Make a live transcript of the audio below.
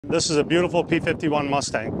This is a beautiful P-51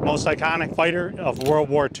 Mustang, most iconic fighter of World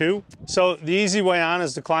War II. So the easy way on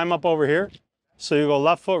is to climb up over here. So you go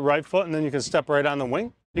left foot, right foot, and then you can step right on the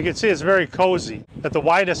wing. You can see it's very cozy. At the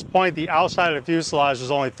widest point, the outside of the fuselage is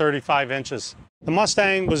only 35 inches. The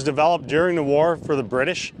Mustang was developed during the war for the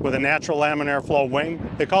British with a natural laminar flow wing.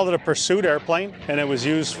 They called it a pursuit airplane, and it was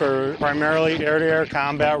used for primarily air-to-air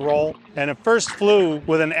combat role. And it first flew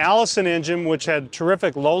with an Allison engine, which had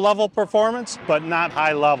terrific low-level performance, but not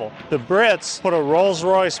high-level. The Brits put a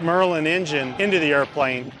Rolls-Royce Merlin engine into the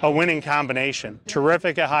airplane, a winning combination.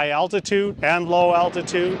 Terrific at high altitude and low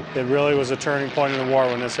altitude. It really was a turning point in the war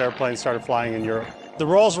when this airplane started flying in Europe. The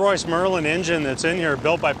Rolls-Royce Merlin engine that's in here,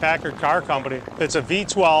 built by Packard Car Company, it's a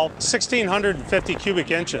V12, 1,650 cubic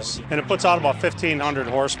inches, and it puts out about 1,500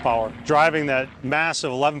 horsepower, driving that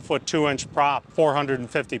massive 11-foot 2-inch prop,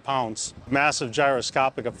 450 pounds. Massive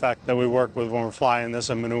gyroscopic effect that we work with when we're flying this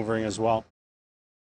and maneuvering as well.